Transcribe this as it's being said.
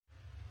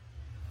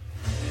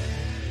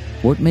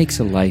What makes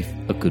a life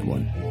a good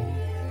one?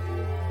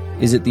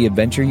 Is it the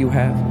adventure you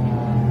have?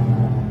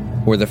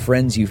 Or the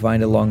friends you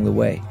find along the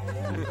way?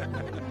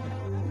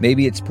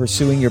 Maybe it's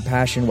pursuing your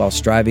passion while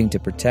striving to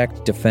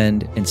protect,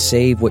 defend, and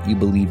save what you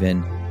believe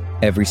in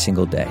every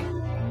single day.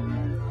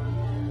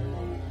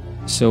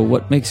 So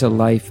what makes a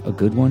life a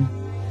good one?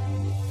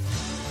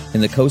 In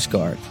the Coast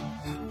Guard,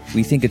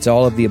 we think it's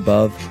all of the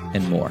above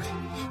and more.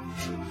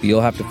 But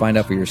you'll have to find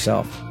out for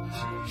yourself.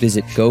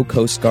 Visit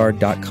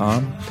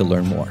gocoastguard.com to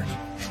learn more.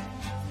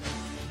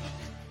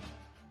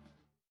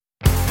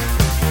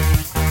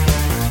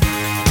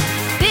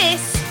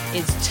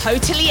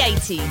 Totally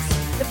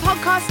 80s, the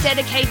podcast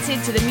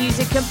dedicated to the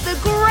music of the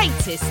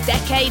greatest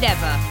decade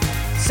ever.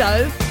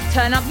 So,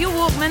 turn up your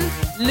Walkman,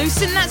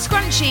 loosen that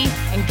scrunchie,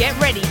 and get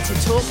ready to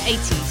talk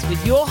 80s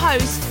with your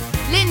host,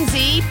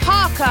 Lindsay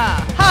Parker.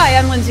 Hi,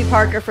 I'm Lindsay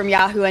Parker from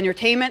Yahoo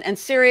Entertainment and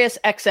Sirius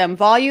XM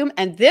Volume,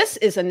 and this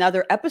is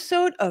another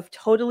episode of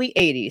Totally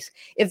 80s.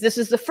 If this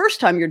is the first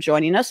time you're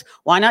joining us,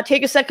 why not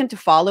take a second to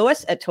follow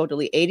us at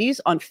Totally 80s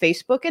on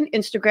Facebook and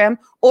Instagram,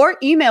 or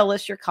email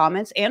us your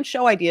comments and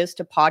show ideas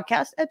to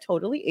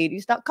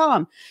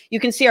podcast@totally80s.com. You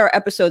can see our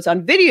episodes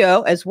on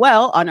video as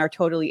well on our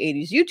Totally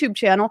 80s YouTube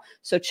channel,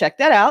 so check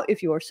that out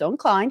if you are so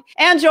inclined.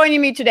 And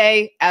joining me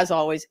today, as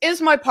always, is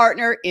my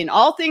partner in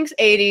all things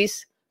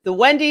 80s, the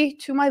Wendy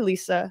to my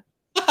Lisa,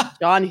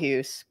 John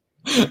Hughes.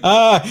 You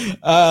got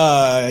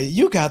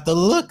the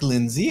look,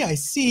 Lindsay. I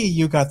see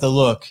you got the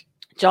look.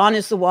 John,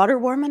 is the water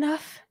warm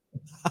enough?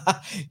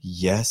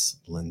 Yes,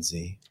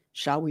 Lindsay.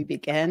 Shall we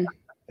begin?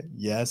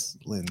 Yes,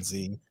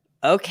 Lindsay.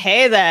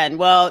 Okay, then.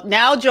 Well,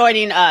 now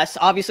joining us,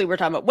 obviously we're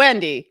talking about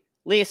Wendy,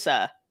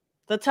 Lisa,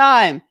 The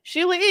Time,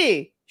 Sheila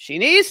E.,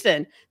 Sheena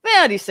Easton,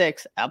 Vanity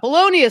 6,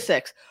 Apollonia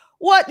 6.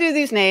 What do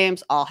these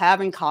names all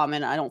have in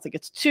common? I don't think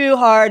it's too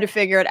hard to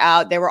figure it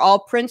out. They were all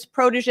Prince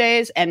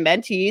proteges and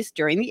mentees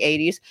during the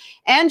 80s.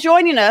 And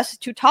joining us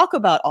to talk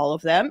about all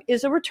of them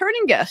is a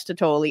returning guest to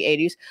Totally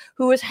 80s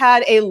who has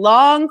had a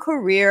long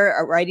career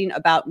writing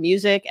about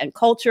music and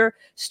culture.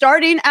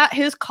 Starting at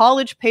his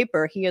college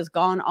paper, he has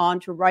gone on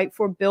to write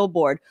for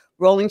Billboard,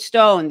 Rolling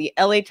Stone, the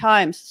LA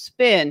Times,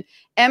 Spin,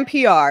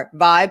 NPR,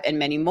 Vibe, and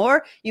many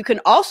more. You can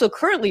also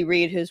currently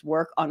read his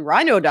work on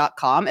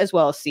Rhino.com, as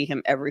well as see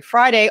him every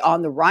Friday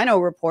on the Rhino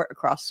Report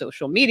across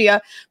social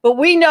media. But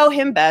we know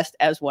him best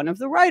as one of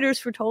the writers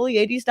for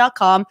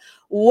Totally80s.com.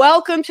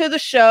 Welcome to the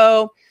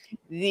show,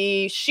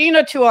 the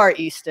Sheena to our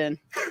Easton,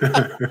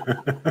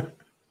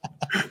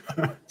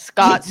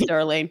 Scott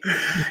Sterling.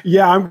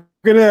 Yeah, I'm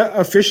going to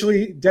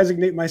officially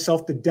designate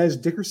myself the Des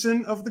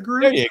Dickerson of the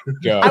group. There you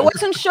go. I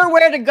wasn't sure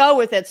where to go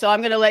with it, so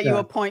I'm going to let you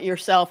appoint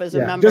yourself as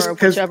a member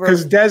of whichever.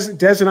 Because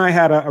Des and I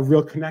had a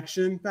real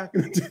connection back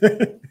in the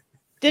day.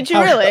 Did you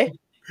really?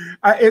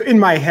 In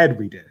my head,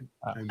 we did.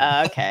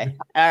 Okay.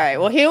 All right.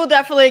 Well, he will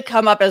definitely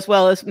come up, as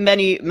well as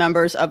many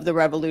members of the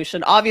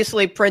revolution.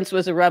 Obviously, Prince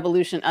was a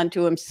revolution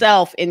unto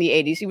himself in the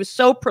 80s. He was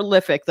so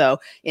prolific, though,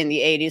 in the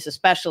 80s,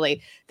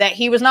 especially, that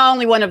he was not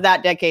only one of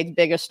that decade's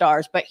biggest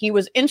stars, but he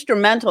was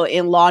instrumental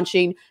in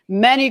launching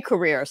many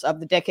careers of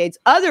the decade's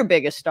other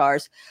biggest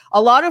stars.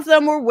 A lot of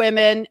them were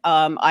women.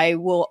 I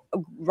will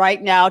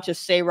right now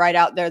just say right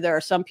out there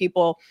are some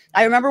people.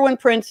 I remember when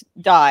Prince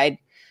died,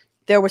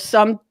 there was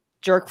some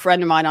jerk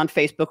friend of mine on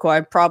Facebook who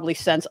I've probably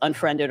since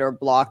unfriended or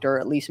blocked or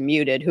at least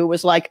muted, who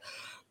was like,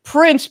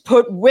 Prince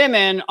put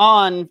women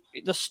on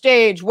the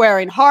stage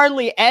wearing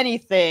hardly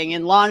anything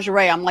in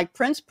lingerie. I'm like,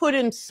 Prince put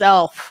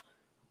himself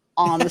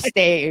on the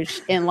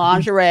stage in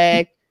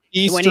lingerie.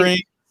 E-string.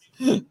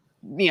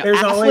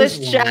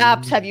 Assless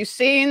chaps. Have you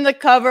seen the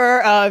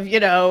cover of,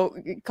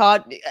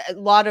 caught a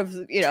lot of,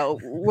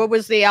 what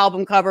was the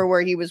album cover where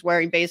he was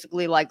wearing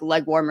basically like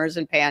leg warmers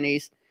and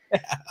panties?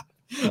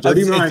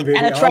 Dirty Mind, baby.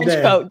 And a trench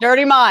coat.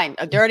 Dirty Mind.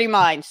 A Dirty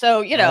Mind.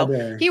 So,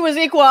 he was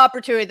equal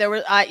opportunity. There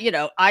was,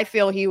 I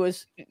feel he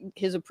was,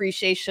 his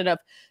appreciation of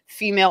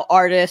female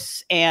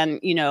artists and,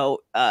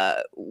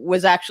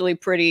 was actually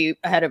pretty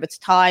ahead of its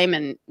time.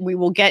 And we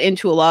will get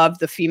into a lot of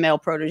the female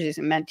proteges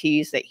and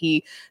mentees that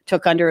he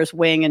took under his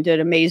wing and did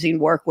amazing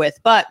work with.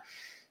 But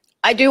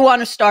I do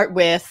want to start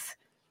with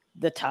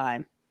The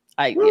Time.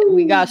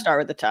 We got to start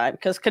with The Time,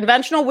 because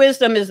conventional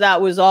wisdom is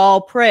that was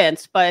all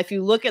Prince. But if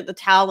you look at the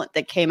talent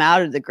that came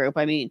out of the group,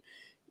 I mean,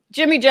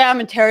 Jimmy Jam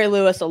and Terry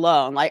Lewis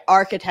alone, like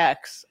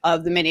architects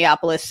of the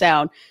Minneapolis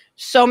sound,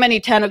 so many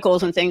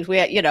tentacles and things. We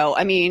had,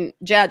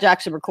 Janet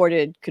Jackson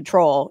recorded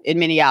Control in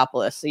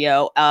Minneapolis.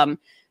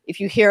 If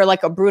you hear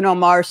like a Bruno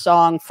Mars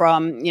song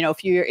from,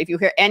 if you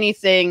hear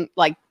anything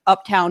like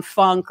Uptown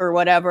Funk or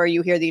whatever,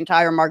 you hear the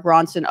entire Mark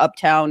Ronson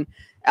Uptown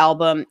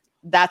album.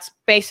 That's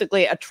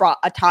basically a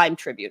Time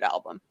tribute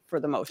album for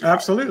the most part.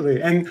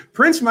 Absolutely. And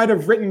Prince might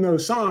have written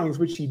those songs,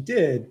 which he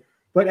did.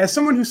 But as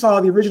someone who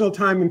saw the original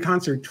Time in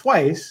concert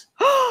twice,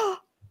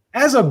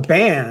 as a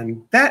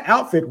band, that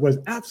outfit was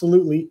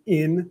absolutely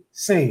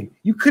insane.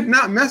 You could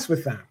not mess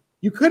with them.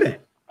 You couldn't.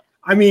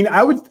 I mean,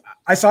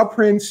 I saw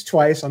Prince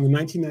twice on the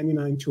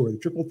 1999 tour, the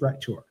Triple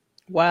Threat tour.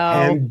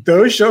 Wow. And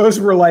those shows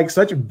were like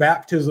such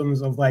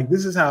baptisms of like,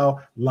 this is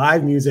how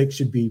live music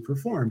should be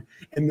performed.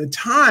 And the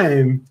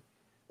time,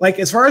 like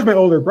as far as my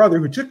older brother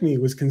who took me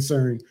was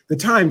concerned, the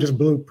time just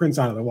blew Prince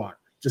out of the water,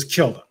 just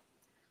killed him.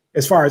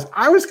 As far as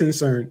I was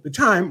concerned, the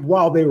time,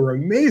 while they were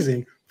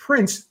amazing,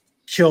 Prince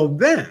killed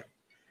them.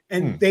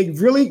 And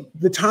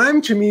the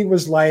time to me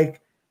was like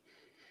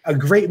a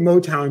great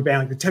Motown band,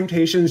 like the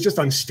Temptations, just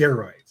on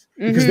steroids,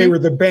 because they were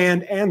the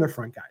band and the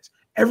front guys.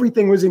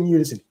 Everything was in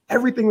unison.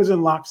 Everything was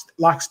in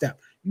lockstep.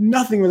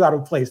 Nothing was out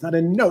of place, not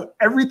a note.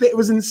 Everything, it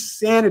was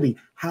insanity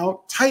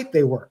how tight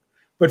they were.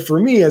 But for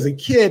me as a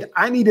kid,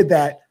 I needed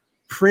that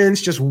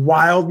Prince, just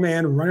wild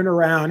man running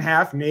around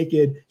half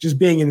naked, just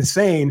being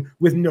insane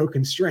with no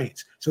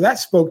constraints. So that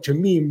spoke to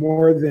me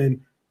more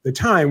than the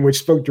time, which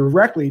spoke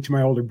directly to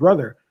my older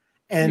brother.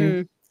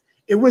 And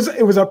it was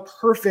a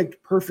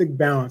perfect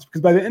balance,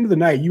 because by the end of the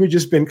night, you had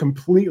just been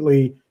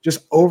completely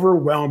just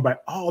overwhelmed by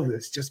all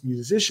this just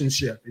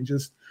musicianship and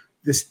just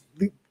this.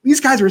 These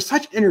guys were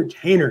such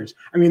entertainers.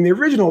 I mean, the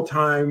original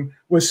time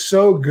was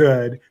so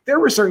good. There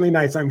were certainly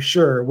nights, I'm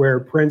sure, where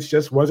Prince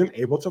just wasn't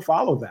able to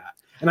follow that.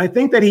 And I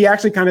think that he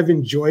actually kind of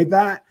enjoyed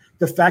that,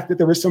 the fact that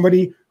there was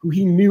somebody who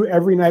he knew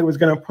every night was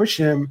going to push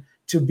him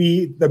to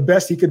be the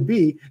best he could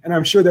be. And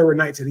I'm sure there were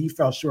nights that he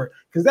fell short,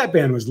 because that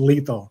band was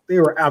lethal. They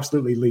were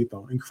absolutely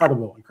lethal.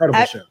 Incredible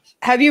shows.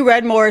 Have you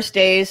read Morris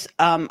Day's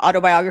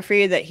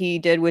autobiography that he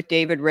did with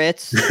David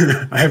Ritz?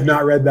 I have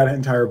not read that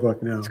entire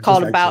book. No, it's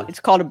called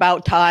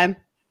About Time.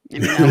 I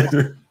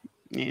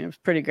mean, it was a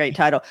pretty great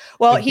title.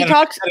 Well, he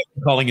talks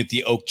calling it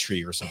the Oak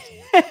Tree or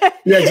something.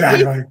 Yeah,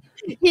 exactly.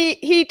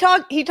 He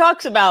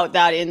talks about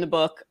that in the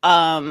book.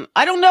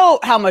 I don't know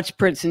how much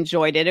Prince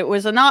enjoyed it. It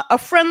was not a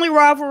friendly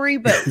rivalry,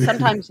 but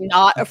sometimes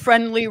not a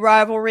friendly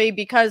rivalry,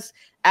 because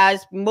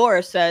as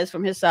Morris says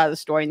from his side of the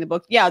story in the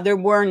book, yeah, there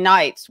were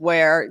nights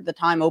where the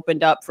time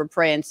opened up for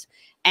Prince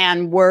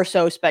and were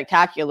so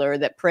spectacular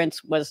that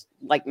Prince was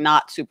like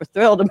not super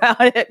thrilled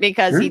about it,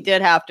 because he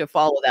did have to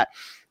follow that.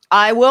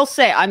 I will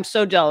say I'm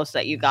so jealous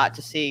that you got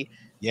to see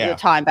the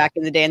time back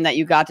in the day and that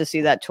you got to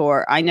see that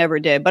tour. I never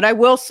did. But I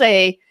will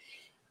say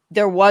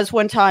there was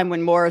one time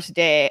when Morris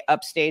Day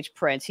upstaged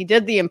Prince. He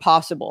did the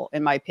impossible,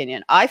 in my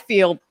opinion. I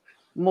feel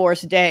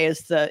Morris Day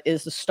is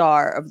the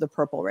star of the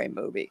Purple Rain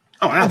movie.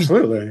 Oh,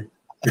 absolutely.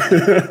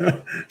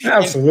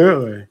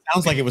 Absolutely.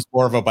 Sounds like it was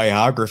more of a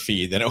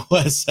biography than it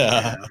was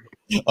a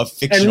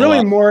fictional. And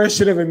really, Morris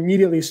should have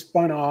immediately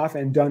spun off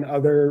and done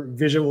other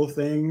visual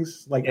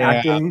things like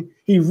acting.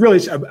 He really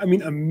should,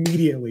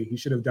 immediately he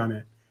should have done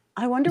it.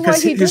 I wonder why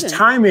he didn't. His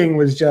timing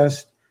was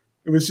just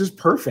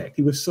perfect.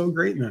 He was so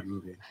great in that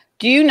movie.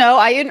 Do you know,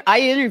 I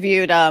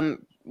interviewed,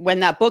 when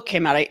that book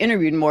came out, I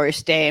interviewed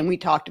Morris Day, and we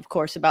talked, of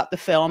course, about the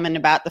film and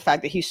about the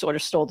fact that he sort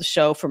of stole the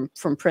show from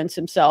Prince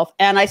himself.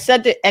 And I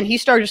said and he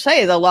started to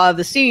say that a lot of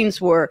the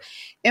scenes were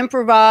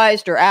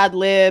improvised or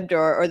ad-libbed,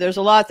 or there's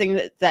a lot of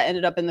things that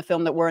ended up in the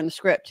film that were in the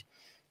script.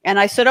 And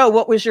I said, oh,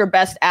 what was your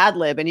best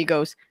ad-lib? And he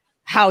goes,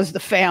 how's the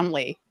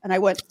family? And I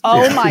went,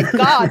 oh my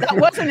God, that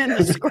wasn't in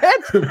the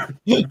script.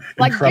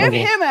 Like, give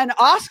him an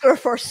Oscar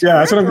for script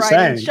that's what I'm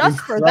saying. Just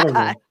Incredible. For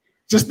that.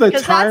 Just the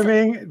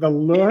timing, the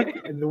look,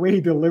 and the way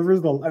he delivers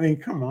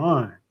come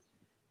on.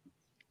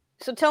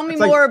 So tell me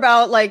more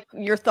about like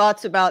your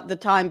thoughts about the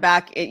time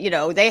back.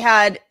 They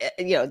had,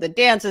 the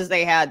dances,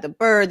 they had the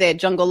bird, they had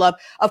Jungle Love.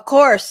 Of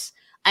course,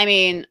 I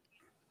mean,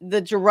 the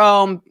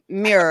Jerome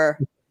mirror.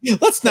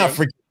 Let's not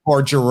forget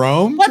poor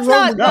Jerome.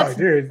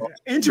 Dude,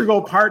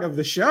 integral part of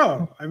the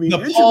show. I mean,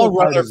 the Paul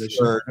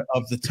Rutherford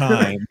of the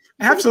time.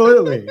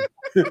 Absolutely.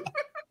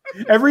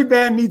 Every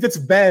band needs its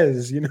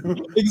Bez,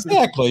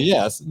 Exactly.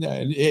 Yes.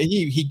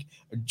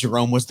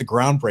 Jerome was the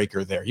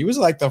groundbreaker there. He was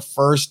like the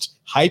first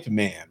hype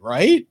man,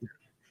 right?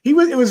 It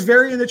was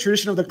very in the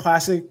tradition of the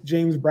classic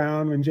James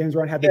Brown, when James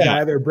Brown had the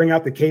guy there bring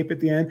out the cape at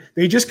the end.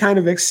 They just kind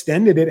of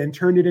extended it and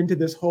turned it into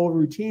this whole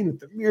routine with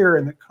the mirror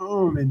and the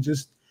comb and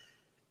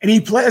he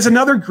plays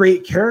another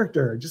great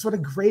character. Just what a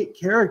great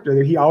character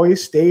that he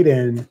always stayed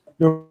in,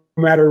 no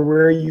matter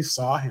where you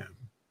saw him.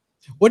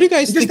 What do you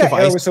guys think of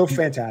It was so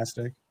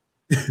fantastic.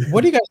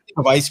 What do you guys think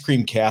of Ice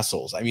Cream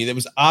Castles? I mean, it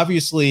was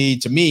obviously,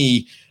 to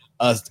me,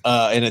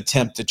 an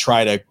attempt to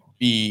try to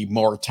be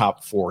more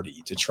top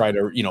 40, to try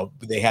to,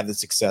 they had the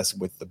success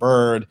with The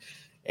Bird,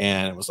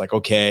 and it was like,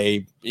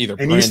 okay,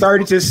 And you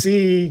started to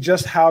see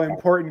just how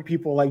important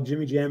people like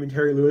Jimmy Jam and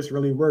Terry Lewis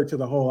really were to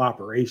the whole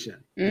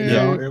operation.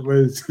 It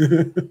was...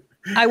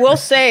 I will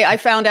say I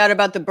found out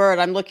about The Bird.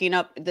 I'm looking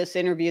up this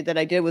interview that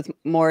I did with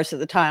Morris at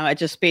the time. I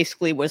just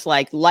basically was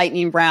like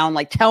lightning round,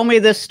 like, tell me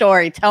this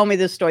story.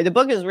 The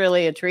book is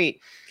really a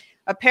treat.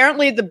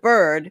 Apparently The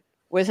Bird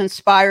was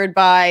inspired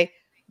by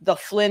the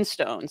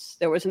Flintstones.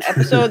 There was an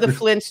episode of the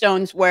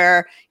Flintstones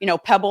where,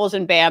 Pebbles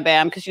and Bam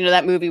Bam, because,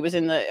 that movie was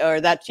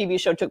that TV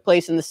show took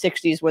place in the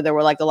 60s where there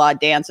were like a lot of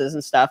dances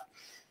and stuff.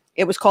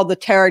 It was called the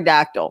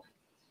Pterodactyl.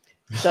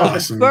 So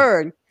awesome. The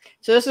Bird.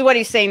 So this is what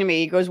he's saying to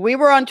me. He goes, we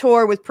were on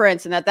tour with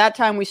Prince, and at that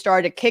time we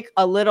started to kick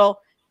a little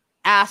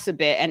ass a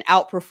bit and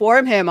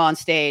outperform him on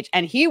stage,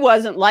 and he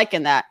wasn't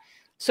liking that.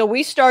 So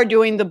we started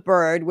doing the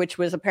bird, which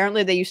was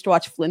apparently they used to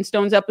watch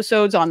Flintstones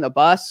episodes on the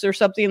bus or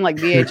something, like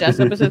VHS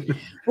episodes.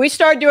 We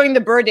started doing the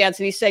bird dance,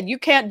 and he said, "You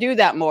can't do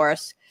that,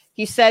 Morris."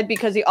 He said,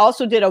 because he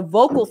also did a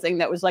vocal thing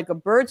that was like a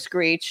bird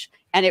screech,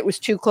 and it was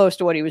too close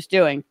to what he was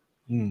doing.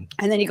 And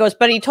then he goes,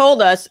 but he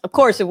told us, of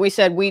course, if we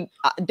said we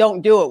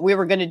don't do it, we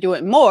were going to do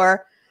it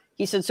more.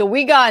 He said, so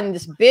we got in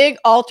this big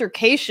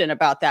altercation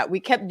about that. We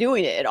kept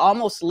doing it. It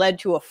almost led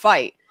to a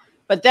fight.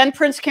 But then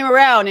Prince came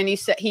around and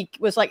he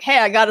was like, hey,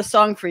 I got a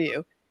song for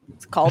you.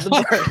 It's called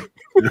The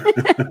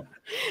Bird.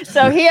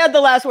 So he had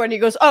the last word. And he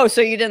goes, oh,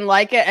 so you didn't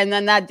like it? And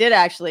then that did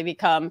actually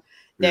become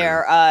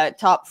their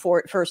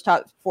first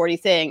top 40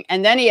 thing.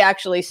 And then he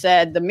actually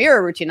said the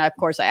mirror routine. Of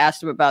course, I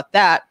asked him about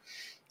that.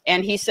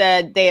 And he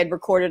said they had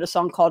recorded a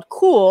song called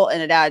Cool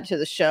and it added to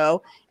the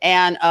show.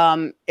 And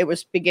it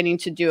was beginning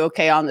to do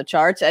okay on the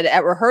charts. And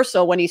at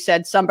rehearsal, when he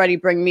said, somebody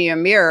bring me a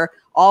mirror,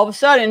 all of a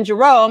sudden,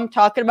 Jerome,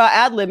 talking about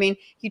ad-libbing,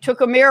 he took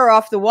a mirror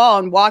off the wall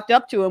and walked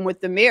up to him with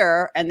the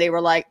mirror. And they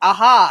were like,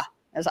 aha,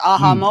 as an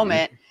aha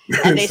moment.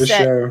 And they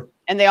said,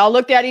 and they all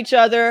looked at each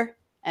other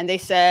and they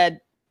said,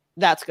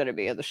 that's going to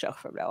be the show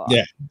from now on.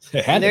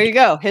 Yeah. There you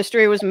go.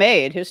 History was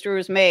made. History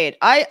was made.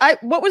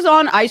 What was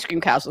on Ice Cream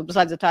Castle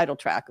besides the title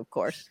track, of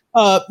course?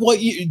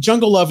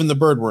 Jungle Love and the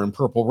Bird were in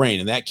Purple Rain,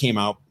 and that came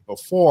out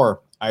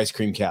before Ice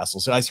Cream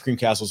Castle. So Ice Cream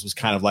Castles was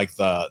kind of like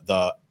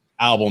the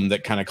album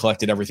that kind of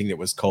collected everything that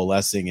was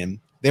coalescing, and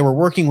they were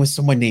working with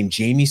someone named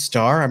Jamie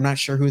Starr. I'm not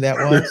sure who that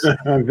was.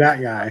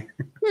 That guy.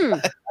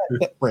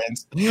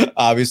 Friends,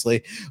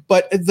 obviously.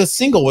 But the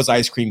single was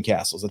Ice Cream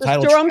Castles. The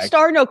title Jerome track.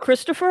 Starr know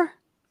Christopher?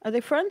 Are they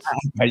friends?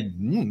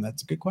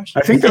 That's a good question.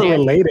 I think they're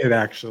related,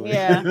 actually.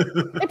 Yeah,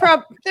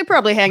 they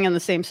probably hang in the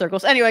same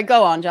circles. Anyway,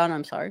 go on, John.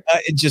 I'm sorry.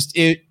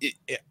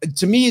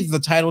 To me, the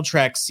title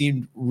track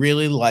seemed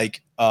really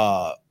like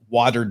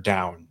watered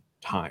down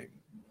Time.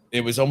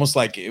 It was almost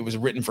like it was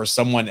written for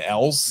someone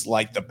else,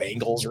 like the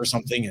Bangles or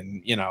something.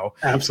 And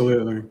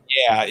Absolutely.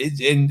 Yeah,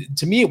 and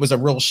to me, it was a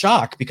real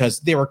shock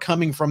because they were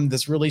coming from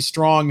this really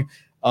strong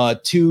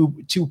two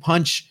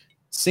punch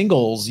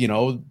singles,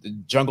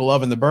 Jungle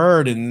Love and the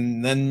Bird,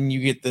 and then you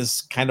get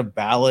this kind of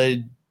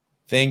ballad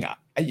thing.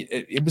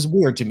 It was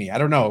weird to me. I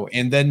don't know.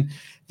 And then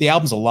the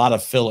album's a lot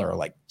of filler,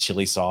 like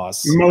Chili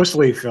Sauce.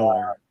 Mostly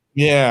filler.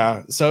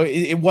 Yeah. So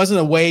it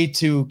wasn't a way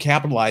to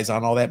capitalize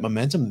on all that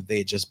momentum that they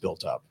had just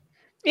built up.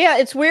 Yeah,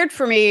 it's weird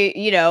for me.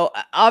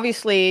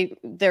 Obviously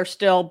they're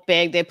still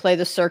big. They play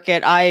the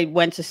circuit. I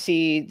went to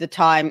see the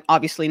Time,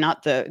 obviously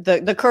not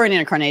the current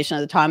incarnation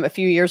of the Time, a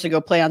few years ago,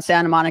 play on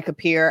Santa Monica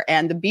Pier,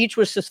 and the beach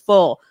was just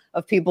full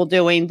of people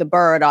doing the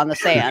bird on the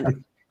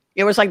sand.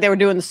 It was like they were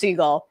doing the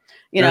seagull.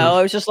 It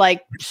was just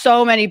like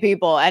so many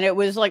people, and it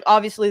was like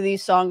obviously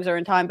these songs are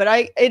in Time,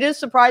 but it is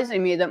surprising to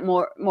me that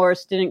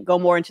Morris didn't go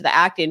more into the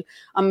acting.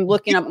 I'm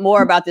looking up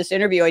more about this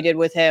interview I did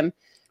with him,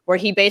 where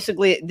he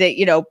basically,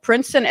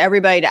 Prince sent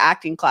everybody to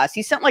acting class.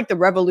 He sent like the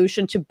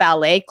Revolution to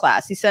ballet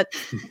class. He sent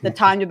the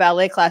Time to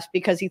ballet class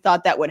because he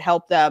thought that would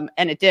help them.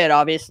 And it did,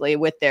 obviously,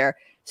 with their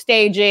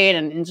staging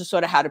and just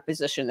sort of how to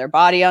position their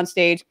body on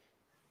stage.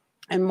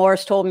 And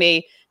Morris told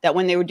me that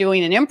when they were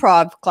doing an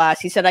improv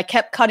class, he said, I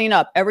kept cutting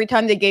up. Every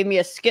time they gave me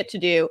a skit to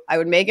do, I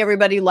would make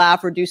everybody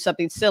laugh or do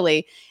something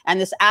silly.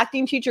 And this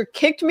acting teacher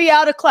kicked me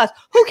out of class.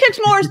 Who kicks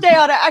Morris Day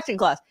out of acting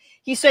class?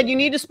 He said, you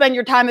need to spend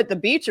your time at the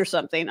beach or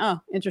something. Oh,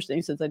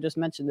 interesting, since I just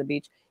mentioned the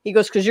beach. He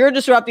goes, because you're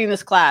disrupting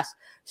this class.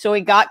 So he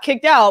got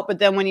kicked out. But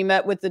then when he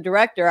met with the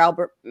director,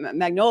 Albert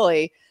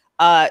Magnoli,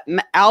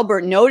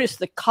 Albert noticed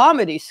the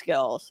comedy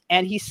skills.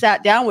 And he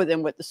sat down with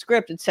him with the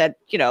script and said,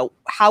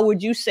 how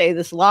would you say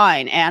this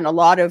line? And a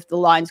lot of the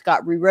lines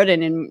got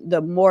rewritten in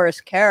the Morris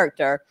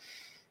character.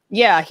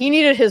 Yeah, he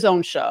needed his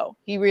own show.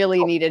 He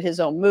really needed his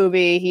own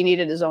movie. He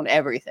needed his own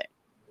everything.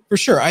 For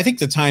sure. I think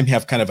the Time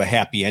have kind of a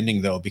happy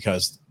ending, though,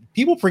 because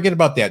people forget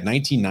about that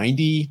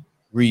 1990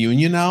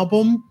 reunion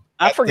album.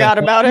 I forgot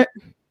about it.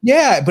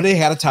 Yeah, but it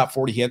had a top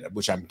 40 hit,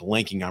 which I'm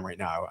blanking on right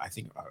now. I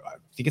think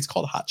it's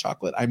called Hot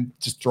Chocolate. I'm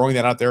just throwing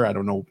that out there. I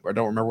don't know. I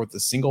don't remember what the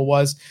single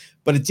was,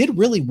 but it did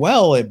really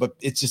well. But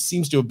it just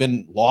seems to have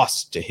been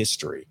lost to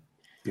history.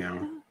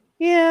 Yeah.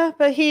 Yeah,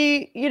 but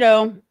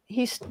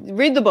he's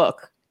read the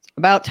book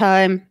about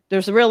Time.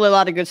 There's really a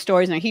lot of good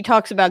stories. And he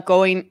talks about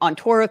going on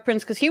tour with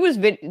Prince because he was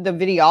the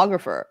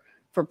videographer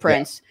for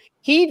Prince. Yeah.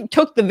 He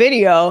took the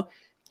video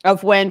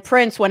of when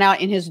Prince went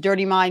out in his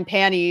Dirty Mind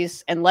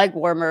panties and leg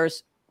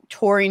warmers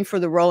touring for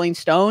the Rolling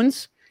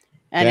Stones.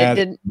 And it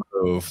didn't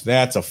move.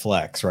 That's a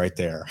flex right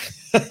there.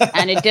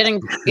 And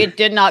it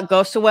did not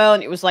go so well.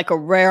 And it was like a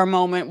rare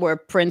moment where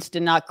Prince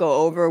did not go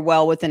over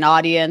well with an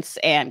audience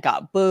and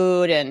got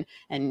booed and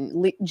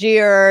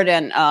jeered.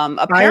 And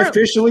I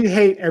officially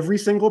hate every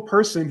single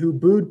person who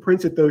booed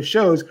Prince at those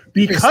shows.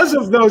 Because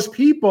of those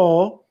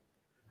people,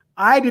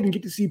 I didn't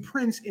get to see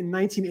Prince in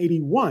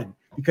 1981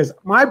 because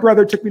my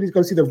brother took me to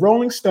go see the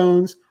Rolling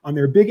Stones on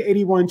their big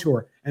 81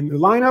 tour. And the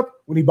lineup,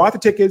 when he bought the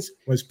tickets,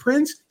 was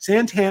Prince,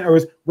 Santana, or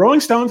was Rolling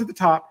Stones at the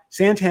top,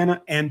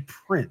 Santana, and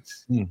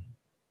Prince.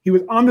 He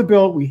was on the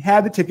bill. We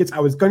had the tickets. I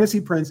was going to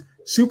see Prince.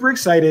 Super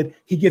excited.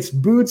 He gets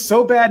booed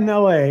so bad in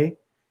LA.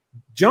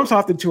 jumps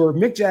off the tour.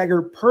 Mick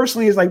Jagger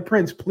personally is like,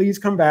 Prince, please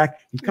come back.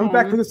 He comes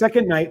back for the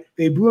second night.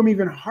 They boo him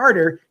even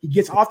harder. He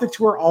gets off the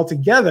tour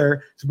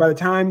altogether. So by the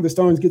time the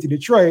Stones get to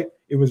Detroit,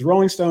 it was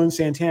Rolling Stones,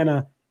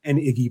 Santana, and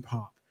Iggy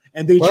Pop.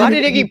 And they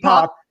treated Iggy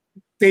Pop.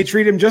 They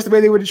treated him just the way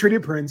they would have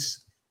treated Prince.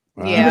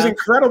 Yeah. He was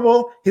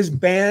incredible. His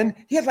band,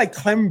 he had like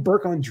Clem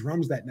Burke on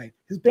drums that night.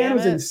 His band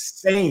was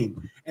insane,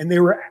 and they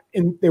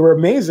were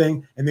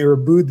amazing, and they were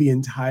booed the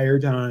entire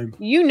time.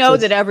 You know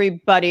that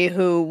everybody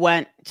who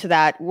went to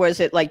that, was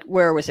it like,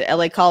 where was it?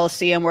 LA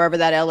Coliseum, wherever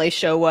that LA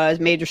show was,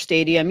 major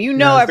stadium. You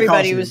know,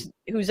 everybody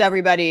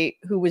everybody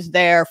who was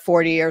there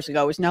 40 years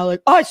ago was now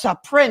like, oh, I saw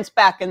Prince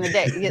back in the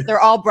day. They're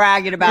all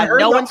bragging about it.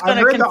 No one's going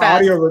to confess.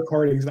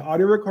 The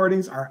audio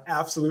recordings are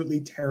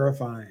absolutely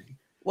terrifying.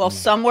 Well,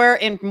 somewhere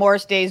in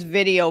Morris Day's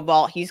video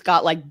vault, he's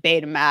got like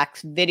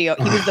Betamax video.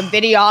 He was the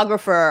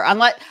videographer.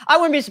 I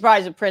wouldn't be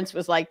surprised if Prince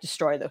was like,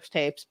 destroy those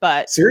tapes,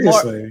 but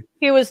seriously,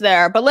 he was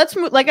there. But let's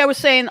move. Like I was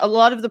saying, a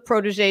lot of the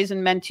proteges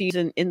and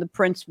mentees in the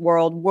Prince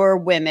world were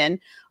women.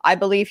 I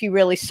believe he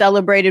really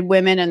celebrated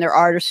women and their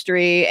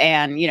artistry.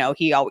 And, you know,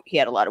 he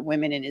had a lot of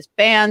women in his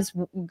bands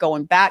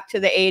going back to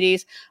the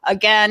 80s.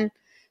 Again,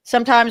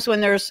 sometimes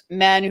when there's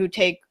men who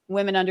take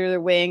women under their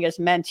wing as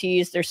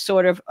mentees, there's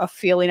sort of a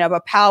feeling of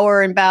a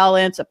power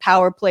imbalance, a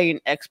power play,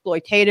 an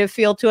exploitative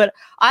feel to it.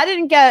 I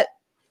didn't get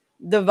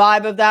the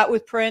vibe of that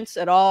with Prince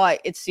at all.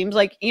 It seems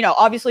like, you know,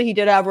 obviously he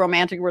did have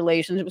romantic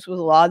relationships with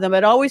a lot of them.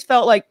 It always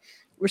felt like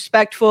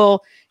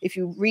respectful. If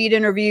you read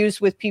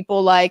interviews with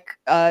people like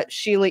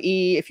Sheila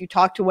E., if you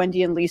talk to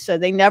Wendy and Lisa,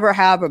 they never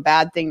have a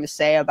bad thing to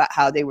say about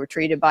how they were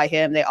treated by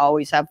him. They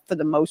always have, for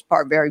the most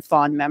part, very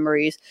fond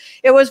memories.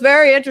 It was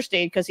very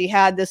interesting because he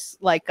had this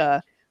like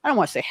I don't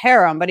want to say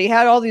harem, but he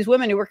had all these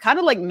women who were kind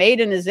of like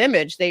made in his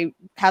image. They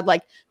had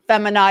like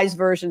feminized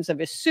versions of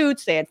his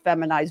suits. They had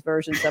feminized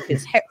versions of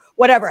his hair,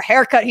 whatever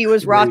haircut he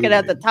was rocking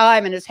at the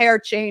time. And his hair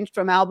changed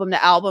from album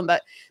to album,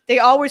 but they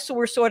always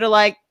were sort of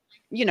like,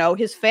 you know,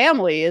 his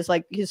family is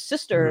like his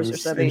sisters or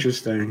something.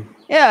 Interesting.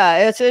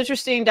 Yeah, it's an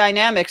interesting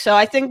dynamic. So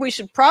I think we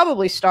should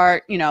probably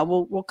start, you know,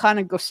 we'll kind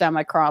of go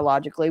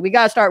semi-chronologically. We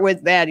got to start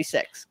with Vanity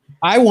 6.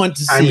 I want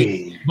to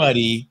see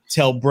Buddy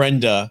tell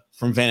Brenda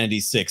from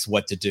Vanity 6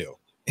 what to do.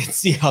 And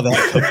see how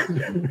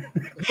that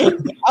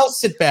goes. I'll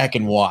sit back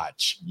and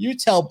watch. You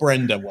tell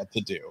Brenda what to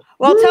do.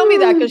 Well, tell me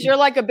that because you're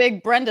like a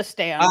big Brenda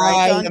stan,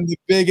 right, John? I am the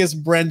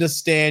biggest Brenda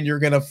stan you're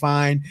going to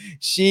find.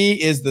 She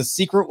is the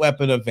secret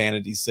weapon of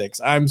Vanity 6.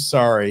 I'm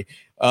sorry.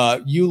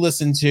 You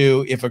listen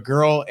to If a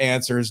Girl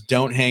Answers,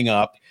 Don't Hang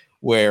Up,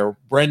 where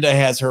Brenda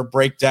has her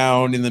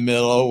breakdown in the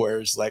middle where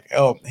it's like,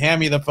 oh, hand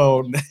me the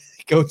phone.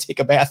 Go take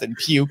a bath and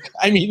puke.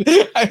 I mean,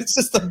 it's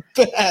just the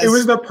best. It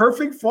was the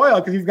perfect foil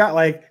because you've got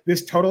like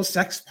this total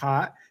sex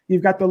pot.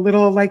 You've got the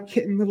little like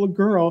kitten little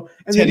girl.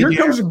 And then here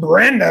comes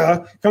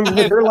Brenda, comes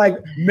with her like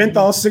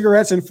menthol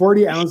cigarettes and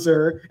 40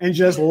 ouncer and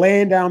just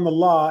laying down the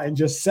law and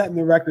just setting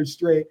the record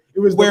straight. It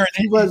was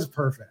she was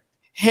perfect.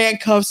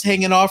 Handcuffs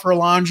hanging off her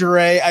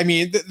lingerie. I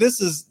mean, this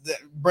is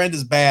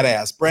Brenda's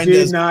badass. Brenda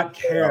did not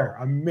care.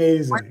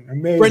 Amazing.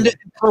 Brenda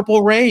in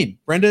Purple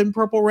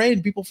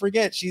Rain. People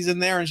forget she's in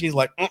there and she's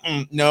like,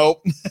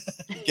 no,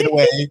 get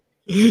away.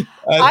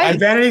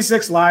 Vanity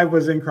 6 Live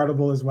was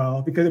incredible as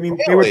well because I mean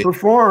they would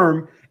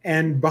perform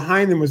and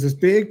behind them was this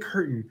big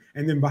curtain,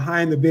 and then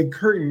behind the big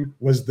curtain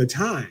was the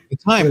time. The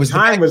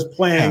time was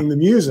playing the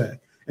music,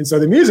 and so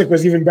the music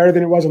was even better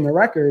than it was on the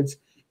records.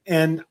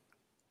 And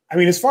I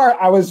mean,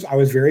 I was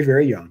very,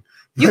 very young.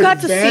 You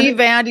got to see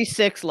Vanity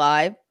 6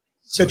 live.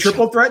 The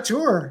Triple Threat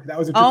tour. That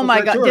was a triple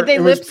threat tour. Did they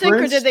lip sync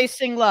or did they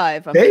sing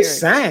live? They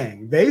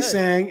sang. They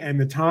sang, and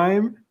the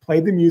time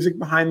played the music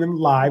behind them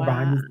live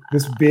behind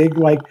this big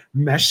like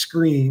mesh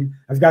screen.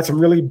 I've got some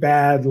really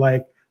bad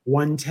like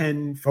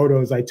 110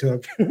 photos I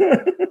took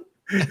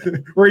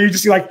where you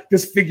just see like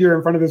this figure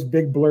in front of this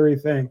big blurry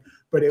thing.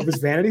 But it was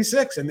Vanity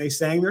 6, and they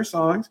sang their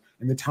songs,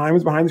 and the time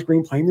was behind the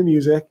screen playing the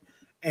music.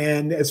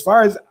 And as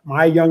far as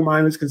my young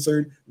mind was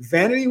concerned,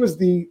 Vanity was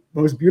the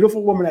most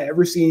beautiful woman I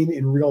ever seen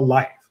in real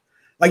life.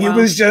 Like it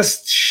was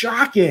just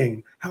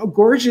shocking how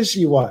gorgeous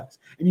she was.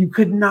 And you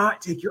could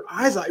not take your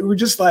eyes off. You were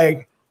just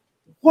like,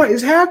 what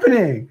is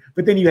happening?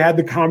 But then you had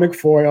the comic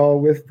foil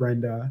with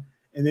Brenda.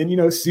 And then, you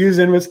know,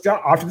 Susan was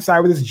off to the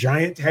side with this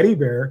giant teddy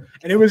bear.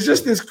 And it was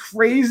just this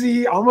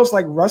crazy, almost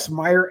like Russ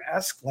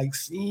Meyer-esque like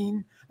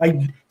scene. Like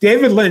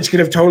David Lynch could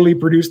have totally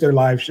produced their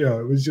live show.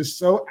 It was just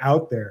so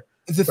out there.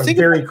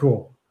 Very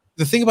cool.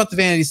 The thing about the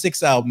Vanity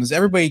 6 album is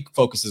everybody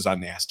focuses on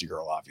Nasty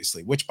Girl,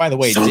 obviously, which, by the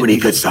way, so many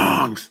good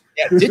songs.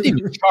 Yeah, it didn't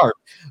even chart.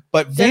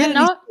 But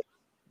Vanity,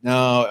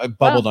 it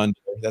bubbled under.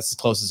 That's as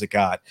close as it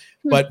got.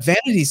 But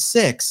Vanity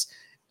 6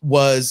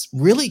 was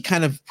really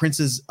kind of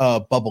Prince's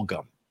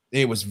bubblegum.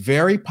 It was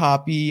very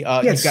poppy. He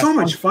had so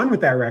much fun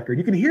with that record.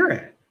 You can hear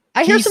it.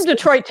 I hear some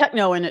Detroit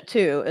techno in it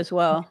too, as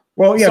well.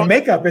 Well, yeah,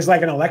 Makeup is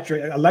like an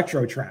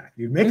electro track.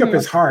 Makeup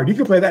is hard. You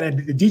can play that at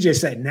a DJ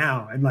set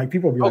now, and like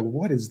people will be like,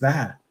 "What is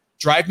that?"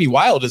 Drive Me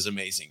Wild is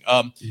amazing.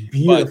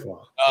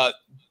 Beautiful. But,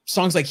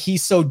 songs like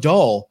He's So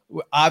Dull,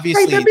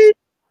 obviously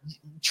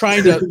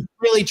trying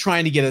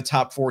to get a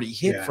top 40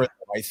 hit for them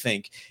I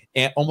think,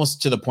 and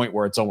almost to the point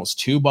where it's almost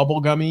too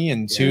bubblegummy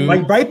and too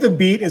like Bite the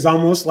Beat is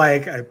almost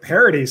like a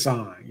parody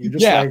song. You're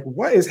just like,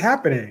 what is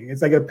happening?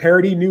 It's like a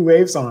parody new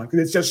wave song because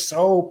it's just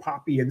so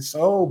poppy and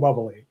so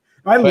bubbly.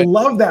 I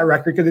love that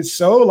record because it's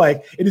so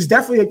like, it is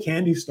definitely a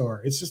candy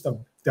store. It's just a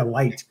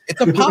delight. It's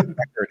a pop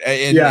record.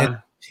 And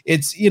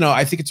it's,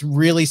 I think it's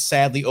really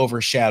sadly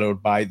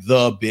overshadowed by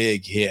the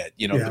big hit,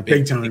 the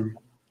big time.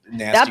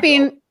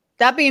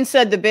 That being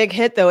said, the big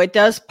hit, though, it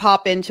does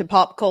pop into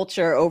pop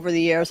culture over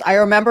the years. I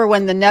remember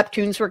when the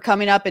Neptunes were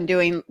coming up and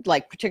doing,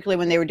 like, particularly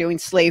when they were doing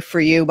Slave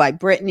for You by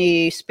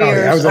Britney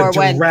Spears. That was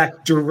a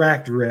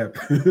direct rip.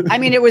 I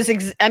mean, it was,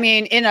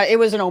 it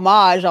was an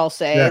homage, I'll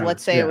say. Yeah,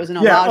 Let's say it was an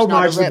homage,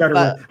 not a rip.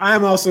 But I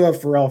am also a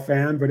Pharrell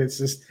fan, but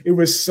it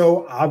was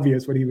so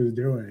obvious what he was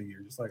doing.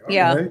 You're just like,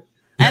 right.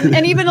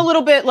 And even a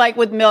little bit like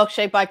with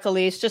Milkshake by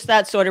Khalees, just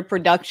that sort of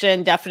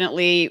production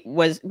definitely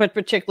was, but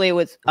particularly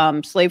with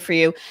Slave for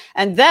You.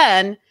 And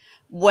then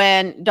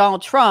when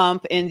Donald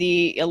Trump in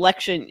the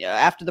election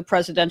after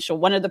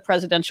one of the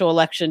presidential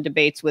election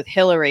debates with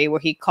Hillary, where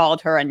he called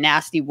her a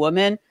nasty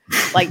woman,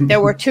 like there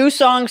were two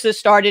songs that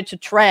started to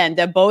trend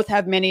that both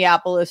have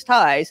Minneapolis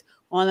ties.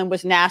 One of them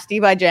was Nasty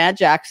by Janet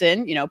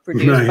Jackson,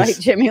 produced by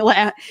Jimmy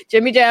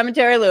Jam and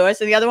Terry Lewis.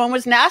 And the other one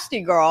was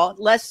Nasty Girl,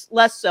 less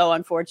so,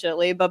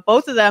 unfortunately. But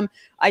both of them,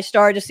 I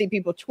started to see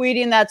people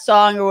tweeting that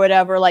song or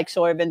whatever, like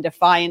sort of in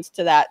defiance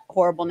to that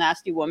horrible,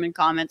 nasty woman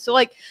comment. So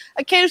like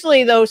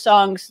occasionally those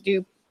songs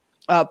do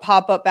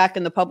pop up back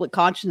in the public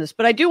consciousness.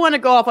 But I do want to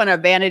go off on a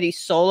Vanity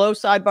solo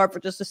sidebar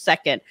for just a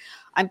second.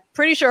 I'm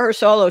pretty sure her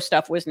solo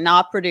stuff was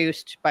not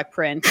produced by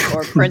Prince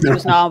or Prince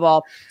was not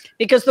involved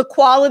because the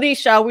quality,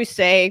 shall we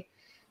say,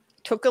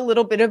 took a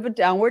little bit of a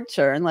downward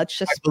turn. Let's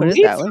just put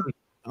it that way.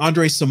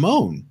 Andre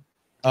Simone.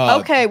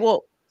 Okay,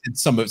 well, did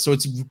some of it, so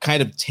it's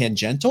kind of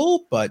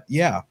tangential, but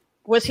yeah.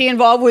 Was he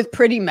involved with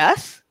Pretty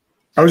Mess?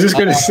 I was just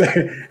going to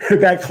say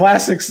that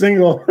classic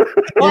single.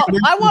 Well,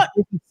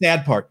 the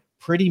sad part.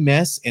 Pretty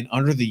Mess and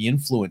Under the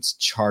Influence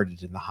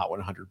charted in the Hot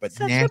 100, but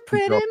such a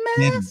pretty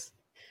mess.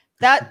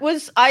 That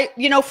was,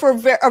 for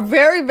a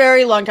very,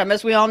 very long time,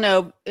 as we all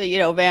know,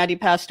 Vanity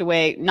passed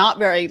away not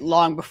very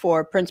long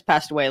before Prince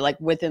passed away, like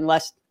within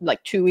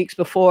 2 weeks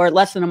before,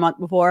 less than a month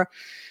before.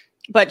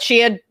 But she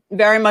had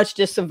very much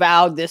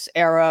disavowed this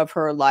era of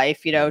her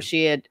life.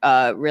 She had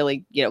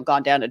really,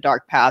 gone down a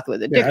dark path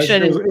with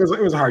addiction. It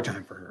was a hard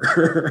time for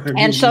her.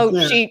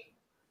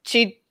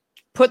 She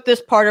put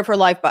this part of her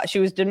life, but she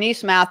was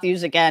Denise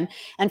Matthews again.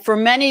 And for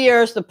many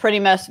years, the Pretty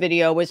Mess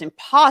video was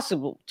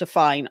impossible to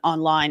find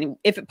online.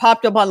 If it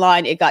popped up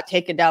online, it got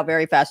taken down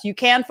very fast. You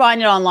can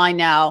find it online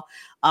now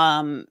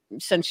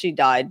since she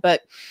died.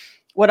 But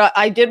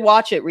I did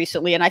watch it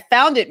recently, and I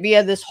found it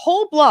via this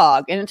whole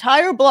blog, an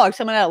entire blog.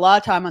 Someone had a lot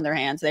of time on their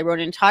hands. They wrote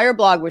an entire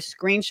blog with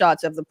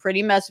screenshots of the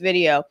Pretty Mess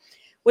video.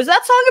 Was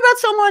that song about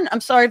someone? I'm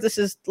sorry if this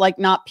is like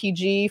not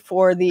PG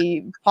for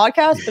the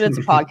podcast, but it's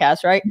a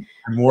podcast, right?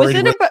 Was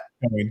it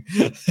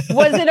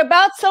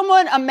about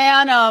a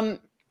man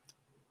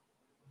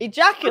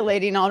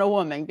ejaculating on a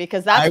woman?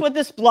 Because that's what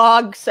this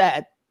blog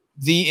said.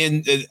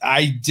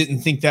 I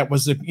didn't think that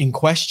was in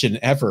question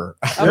ever.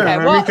 Okay,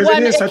 well,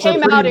 when it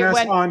came out, it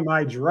went on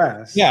my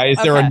dress. Yeah, is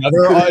there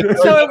another?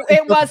 So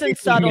it wasn't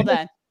subtle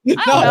then.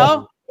 I don't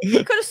know.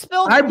 You could have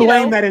spilled. I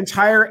blame that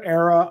entire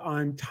era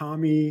on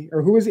Tommy,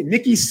 or who is it?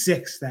 Nikki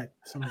Sixx.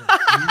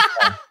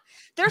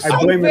 There's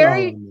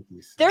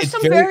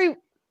some very.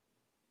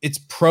 It's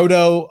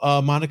proto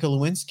Monica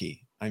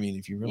Lewinsky. I mean,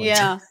 if you really.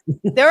 Yeah,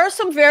 there are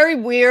some very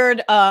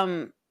weird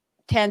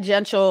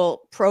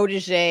tangential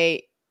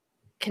protege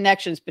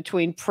connections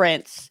between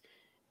Prince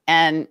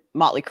and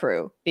Motley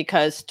Crue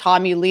because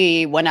Tommy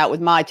Lee went out with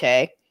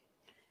Mayte,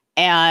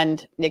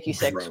 and Nikki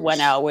Sixx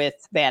went out with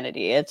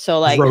Vanity. It's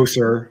so like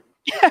grosser.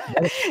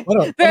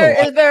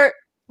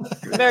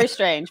 Very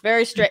strange.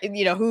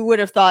 Who would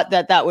have thought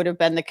that would have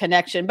been the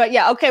connection? But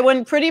yeah, okay.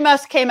 When Pretty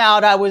Mess came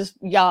out, I was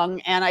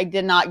young and I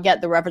did not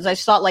get the reference. I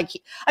just thought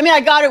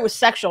I got it was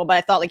sexual, but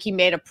I thought like he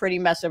made a pretty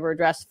mess of her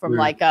dress from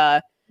like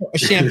a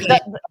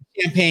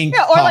champagne,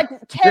 or like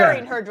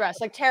tearing her dress,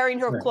 like tearing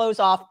her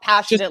clothes off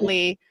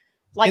passionately.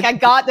 I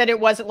got that it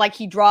wasn't like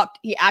he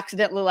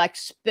accidentally like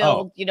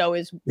spilled,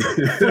 his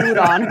food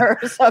on her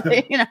or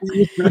something.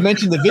 You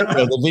mentioned the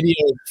video. The video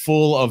is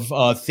full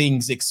of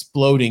things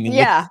exploding.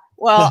 And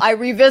well, I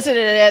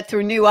revisited it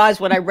through new eyes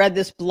when I read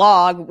this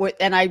blog,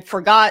 and I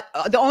forgot.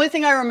 The only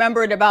thing I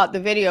remembered about the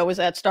video was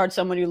that it starred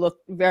someone who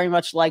looked very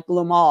much like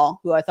Lamal,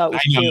 who I thought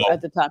was cute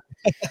at the time.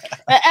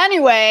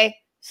 Anyway,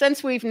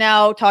 since we've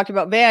now talked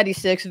about Vanity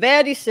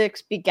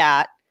Sixx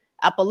begat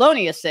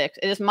Apollonia Sixx.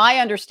 It is my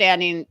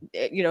understanding,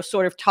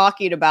 sort of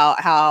talking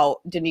about how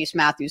Denise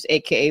Matthews,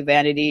 aka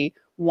Vanity,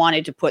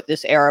 wanted to put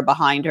this era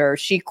behind her.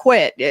 She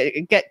quit.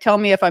 Tell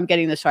me if I'm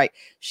getting this right.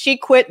 She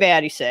quit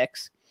Vanity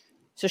Sixx,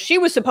 so she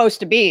was supposed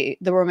to be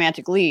the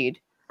romantic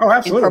lead in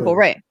Purple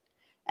Rain,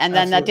 and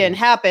then that didn't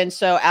happen.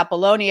 So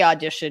Apollonia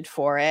auditioned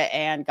for it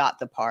and got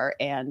the part,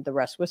 and the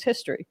rest was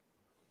history.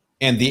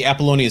 And the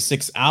Apollonia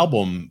Sixx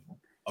album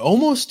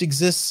almost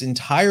exists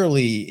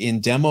entirely in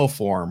demo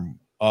form.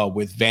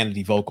 with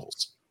Vanity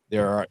vocals.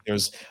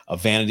 There's a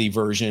Vanity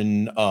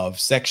version of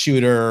Sex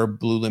Shooter,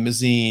 Blue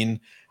Limousine.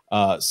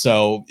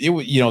 So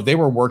they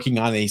were working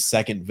on a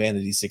second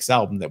Vanity 6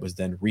 album that was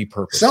then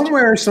repurposed.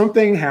 Somewhere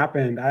something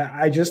happened.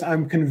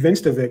 I'm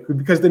convinced of it,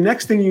 because the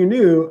next thing you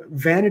knew,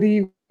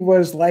 Vanity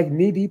was like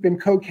knee deep in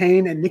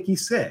cocaine and Nikki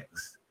Sixx,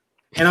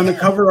 and on the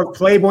cover of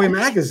Playboy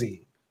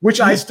magazine, which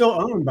I still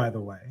own, by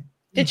the way.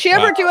 Did she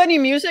ever do any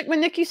music with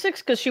Nikki Sixx?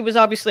 Because she was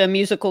obviously a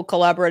musical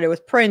collaborator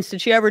with Prince.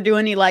 Did she ever do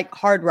any like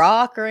hard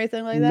rock or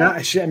anything like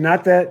that?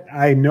 Not that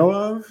I know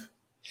of.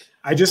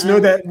 I just know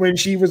that when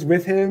she was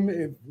with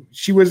him,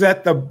 she was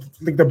at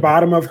the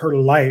bottom of her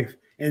life,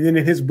 and then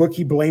in his book,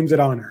 he blames it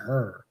on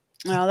her.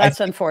 Oh, that's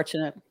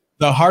unfortunate.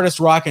 The hardest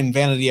rockin'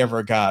 Vanity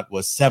ever got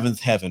was Seventh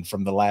Heaven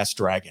from The Last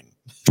Dragon.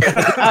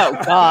 Oh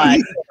God.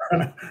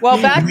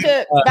 Well,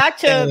 back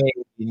to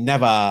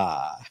never.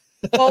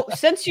 Well,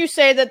 since you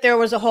say that there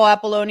was a whole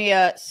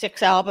Apollonia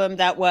 6 album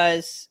that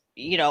was,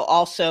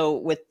 also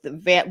with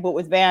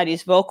with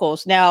Vanity's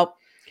vocals. Now,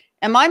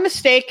 am I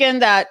mistaken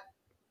that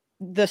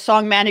the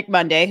song Manic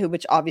Monday,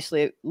 which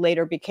obviously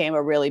later became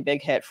a really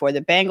big hit for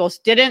the Bangles,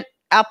 didn't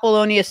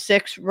Apollonia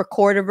 6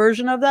 record a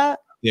version of that?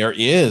 There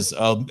is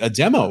a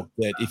demo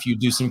that if you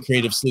do some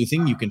creative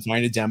sleuthing, you can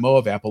find a demo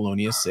of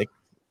Apollonia 6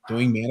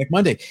 doing Manic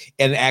Monday.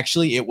 And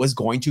actually, it was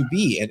going to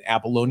be an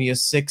Apollonia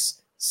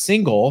 6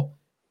 single.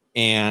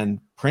 And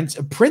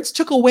Prince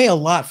took away a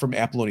lot from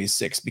Apollonia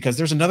 6, because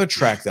there's another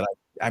track that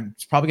I'm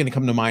probably going to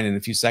come to mind in a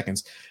few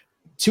seconds.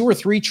 2 or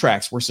 3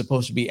 tracks were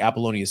supposed to be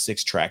Apollonia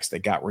 6 tracks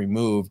that got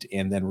removed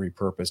and then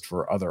repurposed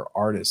for other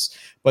artists.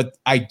 But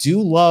I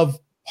do love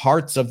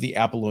parts of the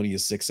Apollonia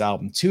 6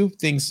 album. 2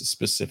 things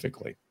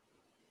specifically.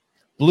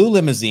 Blue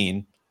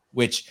Limousine,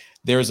 which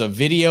there's a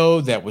video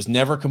that was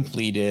never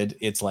completed.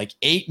 It's like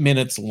 8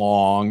 minutes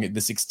long,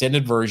 this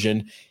extended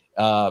version.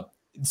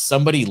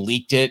 Somebody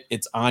leaked it.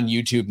 It's on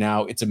YouTube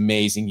now. It's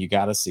amazing. You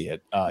got to see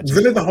it.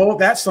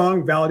 That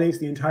song validates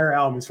the entire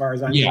album as far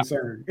as I'm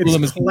concerned.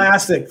 It's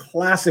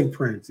classic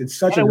Prince. It's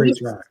such a great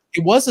track.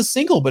 It was a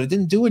single, but it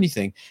didn't do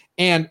anything.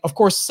 And of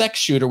course, Sex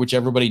Shooter, which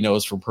everybody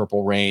knows from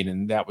Purple Rain,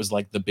 and that was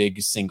like the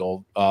big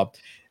single.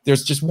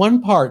 There's just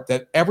one part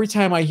that every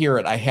time I hear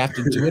it, I have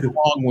to do it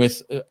along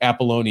with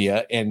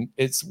Apollonia, and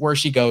it's where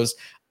she goes,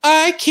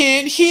 "I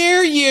can't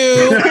hear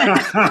you."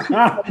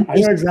 I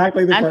know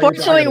exactly the part.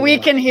 Unfortunately, we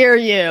can hear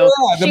you.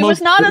 Yeah, she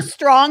was not a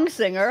strong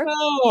singer.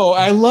 No,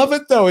 I love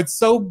it though. It's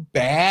so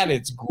bad.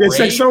 It's great. It's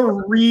like so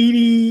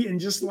reedy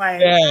and just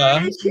like,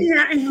 I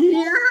can't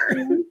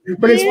hear.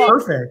 But it's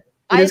perfect.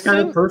 It's kind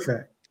of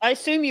perfect. I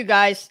assume you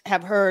guys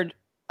have heard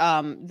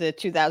the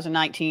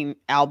 2019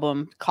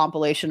 album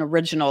compilation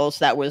originals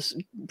that was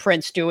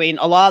Prince doing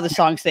a lot of the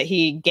songs that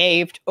he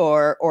gave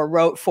or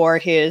wrote for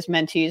his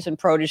mentees and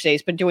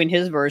proteges, but doing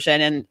his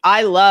version. And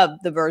I love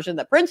the version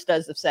that Prince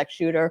does of Sex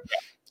Shooter.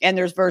 And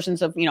there's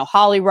versions of,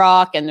 Holly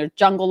Rock, and there's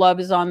Jungle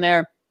Love is on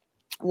there.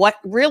 What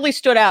really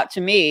stood out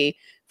to me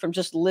from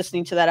just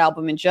listening to that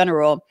album in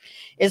general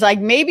is I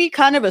maybe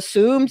kind of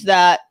assumed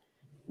that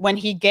when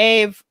he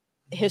gave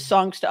his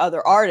songs to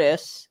other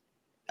artists,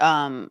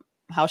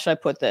 how should I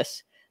put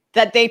this?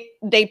 That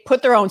they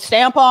put their own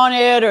stamp on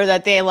it, or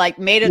that they like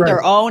made it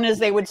their own, as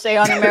they would say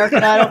on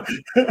American Idol.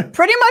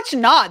 Pretty much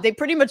not. They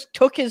pretty much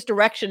took his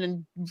direction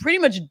and pretty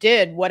much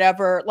did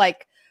whatever.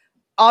 Like,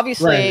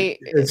 obviously,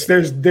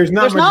 there's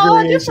not much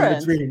variation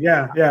between.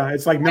 Yeah.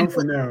 It's like note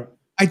for note.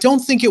 I don't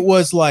think it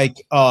was like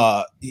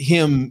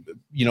him,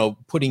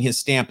 putting his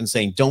stamp and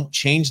saying, "Don't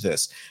change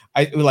this."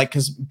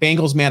 Because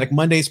Bangles Manic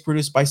Monday is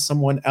produced by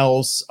someone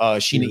else.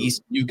 Sheena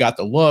Easton, You Got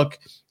the Look.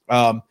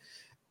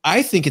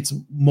 I think it's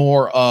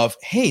more of,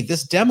 hey,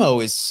 this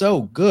demo is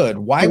so good.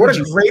 Why would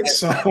you? Great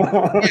song.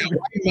 Why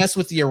mess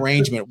with the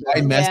arrangement?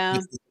 Why mess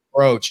with the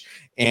approach?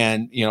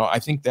 And I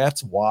think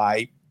that's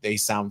why they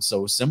sound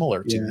so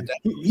similar to the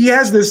demo. He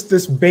has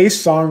this bass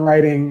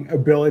songwriting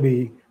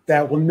ability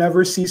that will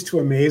never cease to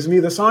amaze me.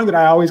 The song that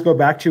I always go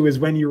back to is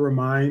 "When You Were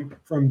Mine"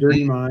 from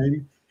Dirty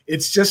Mind.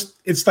 It's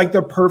like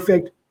the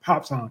perfect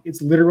pop song.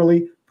 It's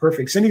literally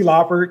perfect. Cyndi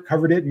Lauper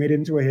covered it, made it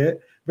into a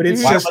hit. But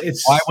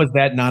why was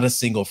that not a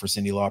single for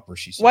Cyndi Lauper?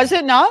 She said. Was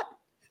it not?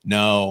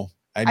 No.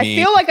 I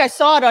feel like I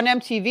saw it on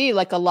MTV,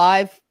 like a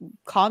live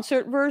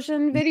concert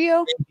version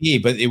video. Maybe,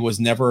 but it was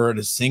never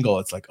a single.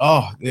 It's like,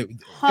 it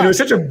was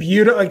such a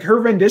beautiful, like her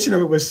rendition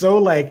of it was so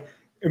like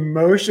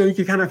emotional. You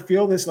could kind of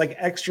feel this like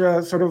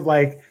extra sort of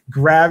like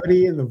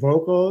gravity in the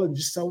vocal, and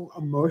just so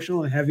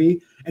emotional and heavy.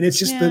 And it's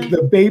just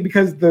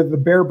because the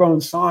bare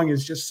bones song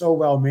is just so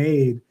well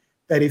made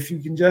that if you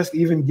can just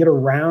even get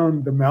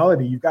around the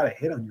melody, you've got a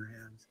hit on your hands.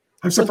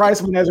 I'm surprised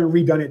someone hasn't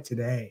redone it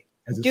today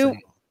as a single.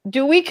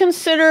 Do we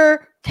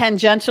consider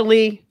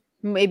tangentially,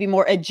 maybe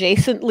more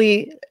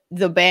adjacently,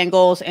 the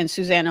Bangles and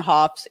Susanna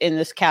Hoffs in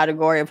this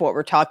category of what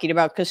we're talking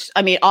about? Because,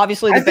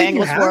 obviously the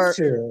Bangles were...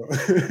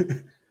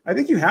 I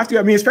think you have to.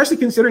 Especially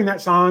considering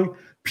that song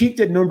peaked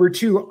at number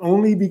 2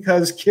 only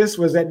because Kiss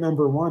was at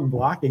number 1,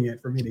 blocking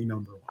it from hitting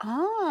number 1.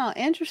 Ah,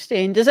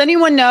 interesting. Does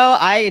anyone know?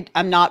 I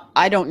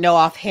don't know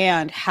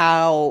offhand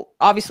how,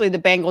 obviously the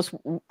Bangles,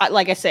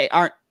 like I say,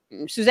 aren't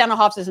Susanna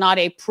Hoffs is not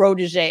a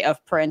protege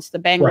of Prince. The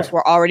Bangles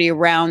were already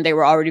around. They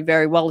were already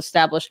very well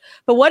established.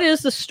 But what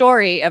is the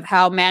story of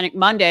how Manic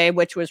Monday,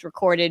 which was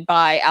recorded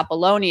by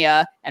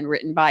Apollonia and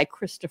written by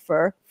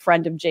Christopher,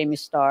 friend of Jamie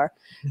Starr,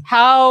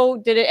 how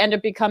did it end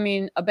up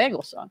becoming a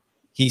Bangles song?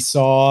 He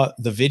saw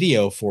the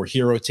video for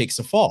Hero Takes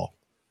a Fall.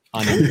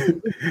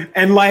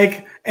 And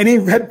like any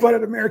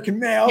red-blooded American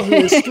male who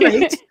is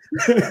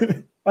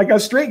straight, like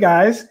us straight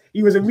guys,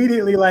 he was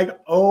immediately like,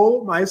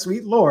 oh, my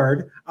sweet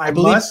Lord, I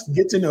must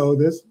get to know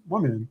this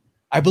woman.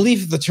 I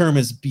believe the term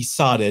is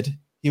besotted.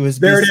 He was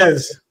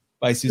besotted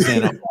by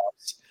Susanna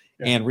Hoffs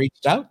and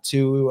reached out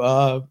to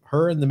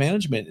her and the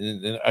management.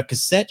 And a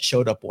cassette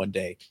showed up one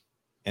day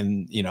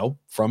and,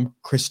 from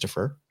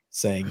Christopher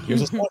saying,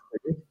 here's a song for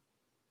you.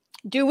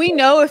 Do we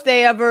know if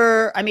they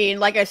ever, I mean,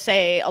 like I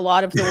say, a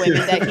lot of the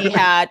women that he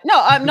had,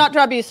 no, I'm not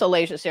trying to be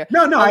salacious here.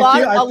 No,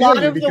 a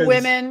lot of the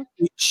women.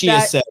 She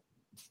has said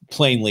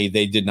plainly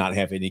they did not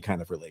have any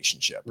kind of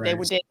relationship. They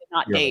did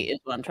not date is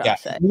what I'm trying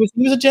to say. He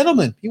was a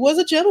gentleman. He was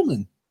a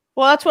gentleman.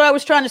 Well, that's what I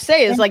was trying to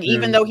say is like,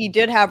 even though he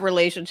did have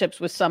relationships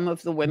with some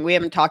of the women, we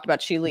haven't talked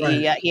about Sheila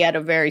E. yet. He had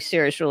a very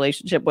serious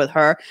relationship with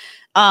her.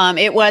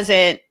 It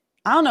wasn't,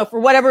 I don't know, for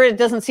whatever, it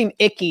doesn't seem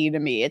icky to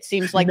me. It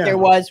seems like there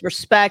was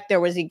respect, there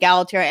was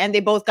egalitarian, and they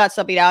both got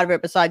something out of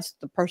it besides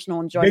the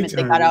personal enjoyment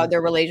they got out of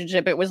their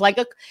relationship. It was like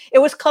it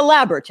was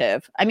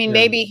collaborative. I mean,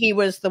 maybe he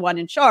was the one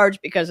in charge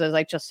because, as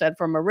I just said,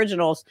 from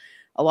originals,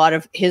 a lot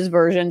of his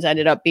versions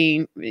ended up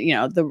being,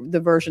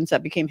 the versions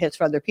that became hits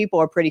for other people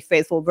are pretty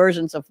faithful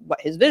versions of what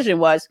his vision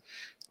was.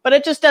 But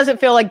it just doesn't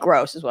feel like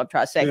gross, is what I'm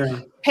trying to say. Yeah.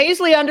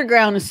 Paisley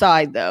Underground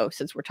aside, though,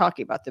 since we're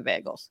talking about the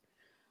Bangles.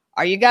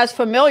 Are you guys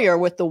familiar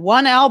with the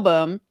one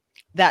album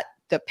that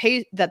the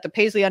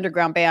Paisley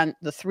Underground band,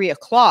 the 3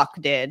 O'Clock,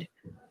 did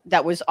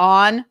that was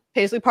on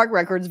Paisley Park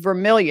Records,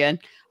 Vermilion?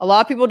 A lot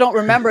of people don't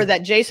remember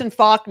that Jason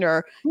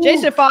Faulkner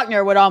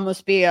would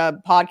almost be a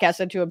podcast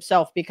unto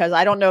himself, because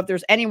I don't know if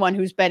there's anyone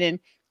who's been in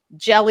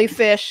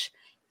Jellyfish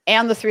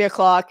and the 3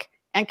 O'Clock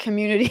and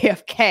Community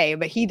of K,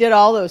 but he did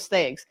all those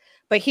things.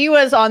 But he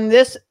was on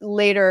this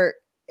later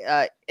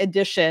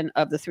edition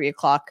of the 3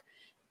 O'Clock.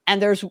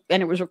 And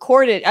it was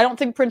recorded. I don't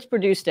think Prince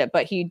produced it,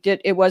 but he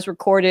did. It was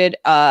recorded.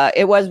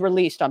 It was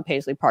released on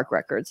Paisley Park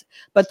Records.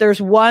 But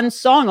there's one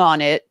song on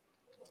it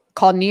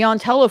called Neon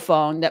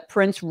Telephone that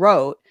Prince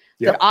wrote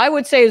that I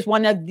would say is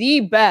one of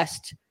the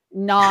best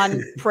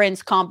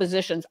non-Prince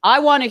compositions. I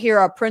want to hear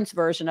a Prince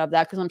version of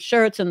that because I'm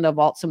sure it's in the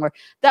vault somewhere.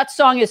 That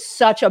song is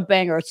such a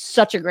banger. It's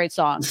such a great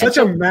song. Such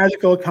a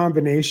magical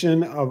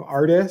combination of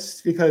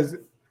artists, because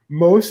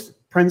most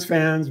Prince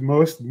fans,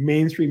 most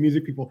mainstream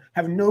music people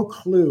have no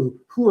clue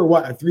who or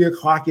what a 3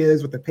 O'Clock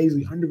is, what the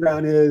Paisley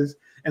Underground is.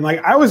 And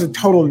like, I was a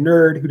total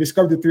nerd who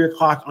discovered the 3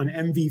 O'Clock on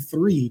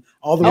MV3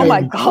 all the way. Oh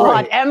my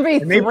God,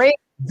 MV3.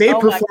 They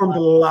performed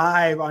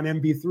live on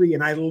MV3.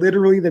 And I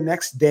literally the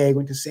next day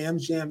went to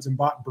Sam's Jams and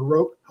bought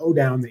Baroque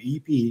Hoedown, the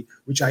EP,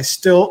 which I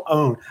still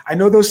own. I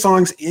know those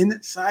songs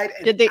inside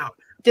and out.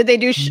 Did they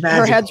do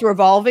Her Head's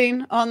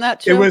Revolving on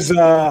that too? It was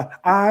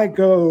I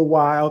Go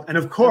Wild. And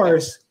of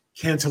course,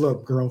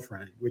 Cantaloupe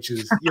Girlfriend, which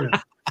is,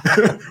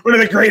 one of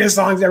the greatest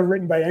songs ever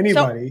written by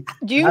anybody.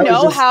 So, do you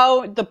know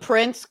how the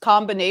Prince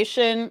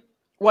combination,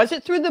 was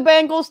it through the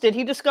Bangles? Did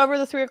he discover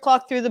the 3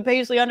 O'Clock through the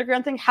Paisley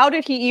Underground thing? How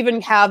did he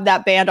even have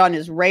that band on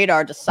his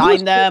radar to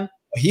sign them?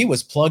 He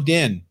was plugged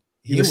in.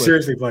 He was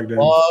seriously plugged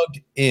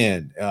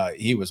in.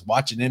 He was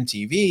watching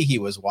MTV.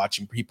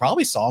 He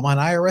probably saw him on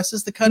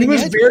IRS's The Cutting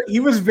Edge. He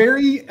was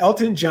very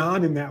Elton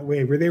John in that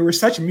way, where they were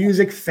such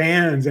music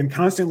fans and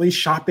constantly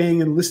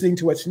shopping and listening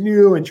to what's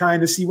new and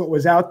trying to see what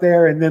was out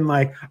there. And then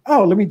like,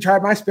 oh, let me try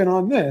my spin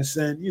on this.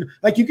 And,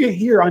 like you can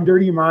hear on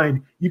Dirty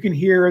Mind, you can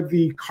hear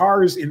the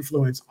Cars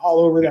influence all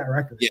over that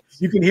record. Yes.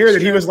 You can hear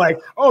that he was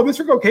like, oh, this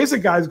Rico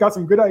Kasich guy's got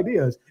some good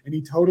ideas. And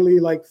he totally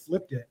like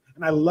flipped it.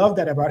 And I love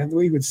that about him, the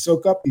way he would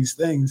soak up these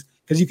things,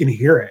 because you can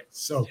hear it.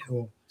 So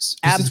cool.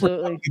 Absolutely. Since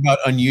we're talking about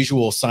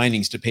unusual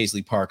signings to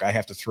Paisley Park, I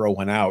have to throw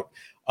one out.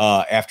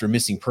 After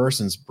Missing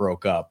Persons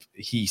broke up,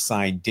 he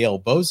signed Dale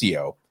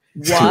Bozio.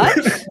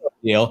 What?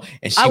 Dale,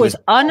 and I was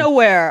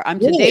unaware. I'm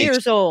today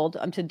years old.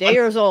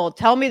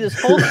 Tell me this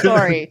whole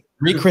story.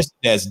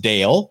 Rechristed as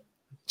Dale,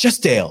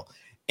 just Dale,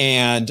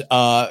 and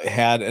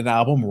had an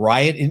album,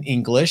 Riot in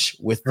English,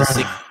 with the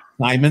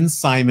singer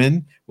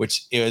Simon,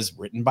 which is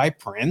written by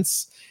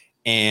Prince.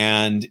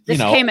 And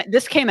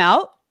this came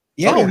out.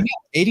 Yeah,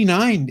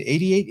 89,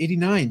 88,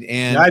 89.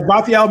 And I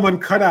bought the album on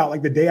cutout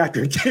like the day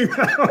after it came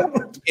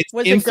out.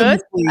 Was it good?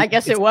 I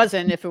guess it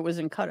wasn't if it was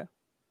in cutout.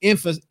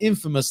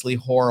 Infamously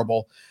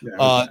horrible,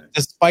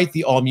 despite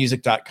the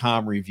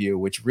allmusic.com review,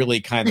 which really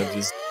kind of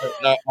is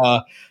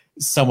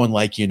someone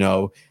like,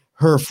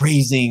 her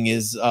phrasing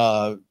is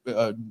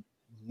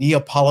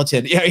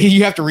Neapolitan. Yeah,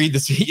 you have to read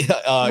this.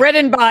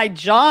 Written by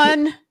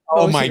John.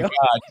 Oh my God.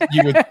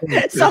 You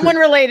would someone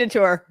related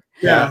to her.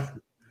 Yeah.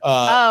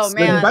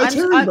 Man.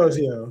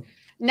 Bozio.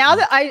 Now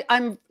that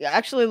I'm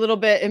actually a little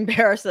bit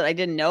embarrassed that I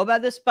didn't know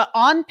about this, but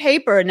on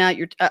paper, now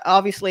you're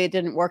obviously it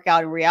didn't work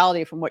out in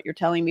reality from what you're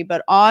telling me,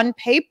 but on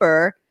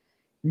paper,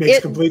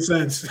 Makes complete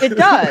sense. It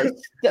does.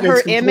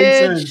 Her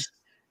image. Sense.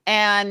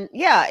 And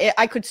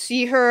I could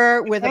see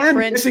her with and a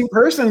Prince Missing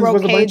Persons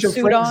was a bunch of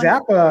Frank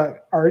Zappa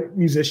art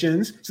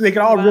musicians, so they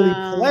could all really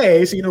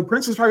play. So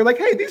Prince was probably like,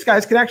 "Hey, these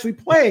guys could actually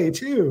play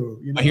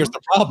too." Here's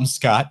the problem,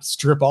 Scott: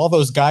 strip all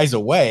those guys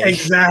away.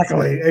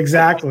 Exactly.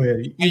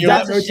 You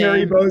got no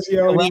Terry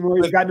Bozzio anymore.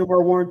 You got no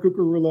more Warren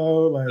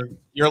Cucurullo. Like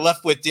you're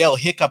left with Dale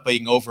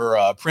hiccuping over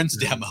Prince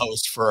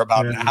demos for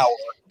about an hour.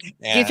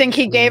 Do you think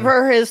he gave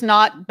her his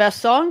not best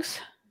songs?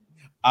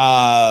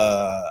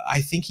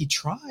 I think he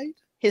tried.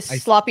 His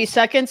sloppy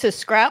seconds, his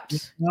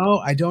scraps? No,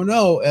 I don't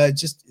know.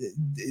 Just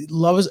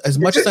love as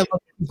much as I love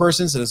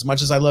Persons and as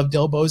much as I love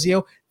Del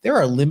Bozzio, there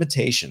are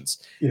limitations.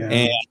 Yeah.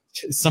 And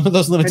some of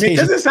those limitations. And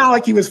it doesn't sound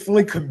like he was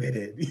fully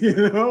committed,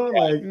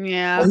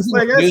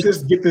 Like, let's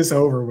just get this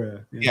over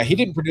with. Yeah, he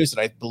didn't produce it.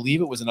 I believe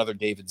it was another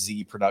David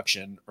Z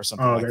production or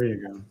something like that. Oh, there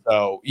you go.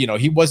 So,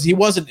 he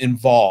wasn't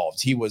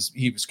involved. He was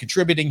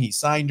contributing, he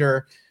signed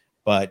her,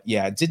 but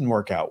it didn't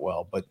work out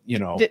well. But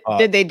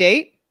did they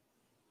date?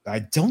 I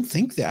don't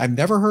think that. I've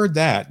never heard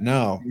that.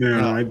 No.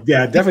 I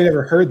definitely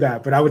never heard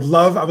that. But I would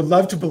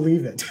love to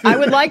believe it. I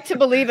would like to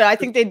believe it. I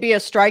think they'd be a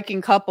striking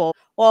couple.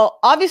 Well,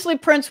 obviously,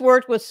 Prince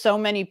worked with so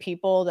many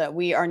people that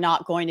we are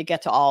not going to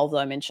get to all of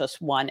them in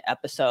just one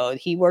episode.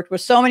 He worked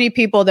with so many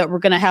people that we're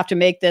going to have to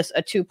make this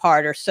a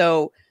two-parter.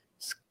 So,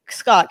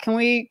 Scott, can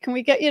we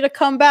get you to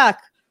come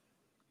back?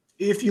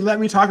 If you let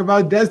me talk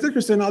about Des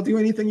Dickerson, I'll do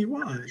anything you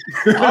want.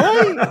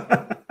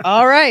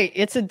 All right.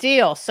 It's a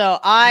deal. So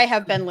I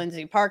have been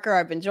Lindsay Parker.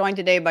 I've been joined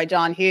today by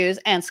John Hughes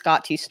and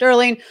Scott T.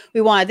 Sterling. We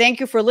want to thank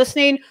you for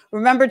listening.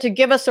 Remember to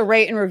give us a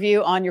rate and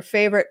review on your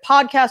favorite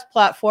podcast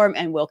platform,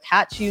 and we'll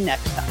catch you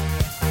next time.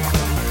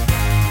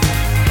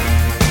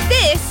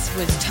 This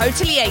was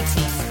Totally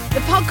 80s,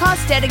 the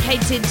podcast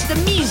dedicated to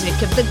the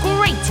music of the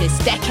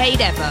greatest decade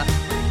ever.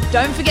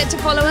 Don't forget to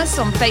follow us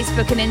on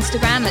Facebook and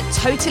Instagram at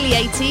Totally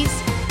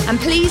 80s. And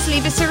please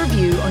leave us a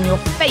review on your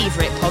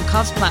favorite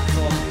podcast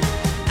platform.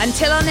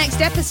 Until our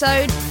next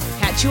episode,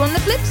 catch you on the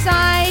flip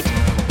side.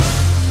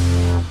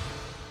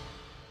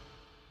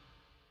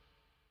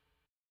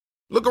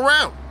 Look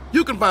around.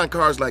 You can find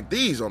cars like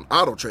these on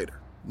AutoTrader.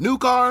 New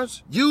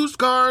cars, used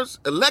cars,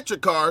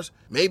 electric cars,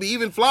 maybe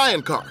even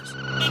flying cars.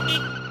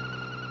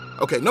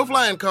 Okay, no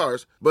flying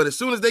cars, but as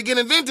soon as they get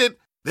invented,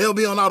 they'll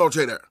be on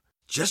AutoTrader.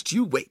 Just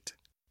you wait.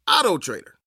 AutoTrader.